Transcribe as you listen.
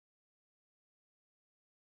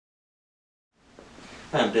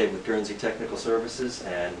I'm Dave with Guernsey Technical Services,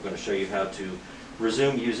 and we're going to show you how to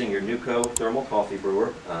resume using your Newco thermal coffee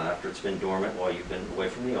brewer after it's been dormant while you've been away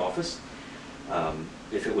from the office.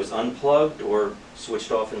 If it was unplugged or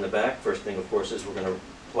switched off in the back, first thing of course is we're going to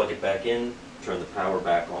plug it back in, turn the power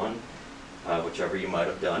back on, whichever you might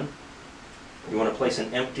have done. You want to place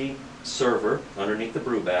an empty server underneath the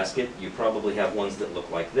brew basket. You probably have ones that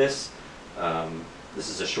look like this. This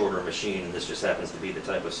is a shorter machine, and this just happens to be the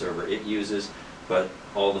type of server it uses, but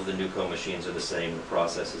all of the Newco machines are the same, the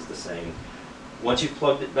process is the same. Once you've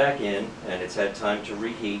plugged it back in and it's had time to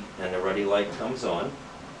reheat and the ready light comes on,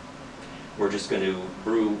 we're just going to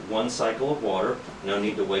brew one cycle of water. No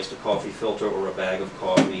need to waste a coffee filter or a bag of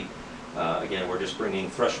coffee. Again, we're just bringing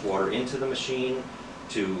fresh water into the machine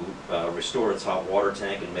to restore its hot water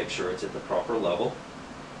tank and make sure it's at the proper level.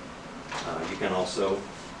 You can also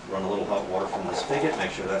run a little hot water from the spigot,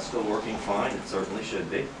 make sure that's still working fine. It certainly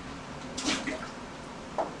should be.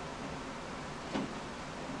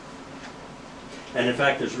 And in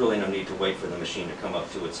fact, there's really no need to wait for the machine to come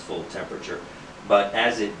up to its full temperature. But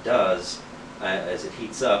as it does, as it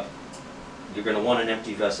heats up, you're going to want an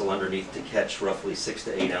empty vessel underneath to catch roughly 6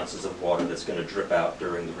 to 8 ounces of water that's going to drip out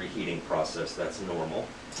during the reheating process. That's normal.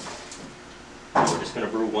 We're just going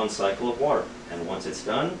to brew one cycle of water. And once it's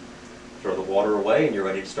done, throw the water away and you're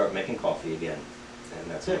ready to start making coffee again.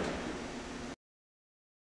 And that's it.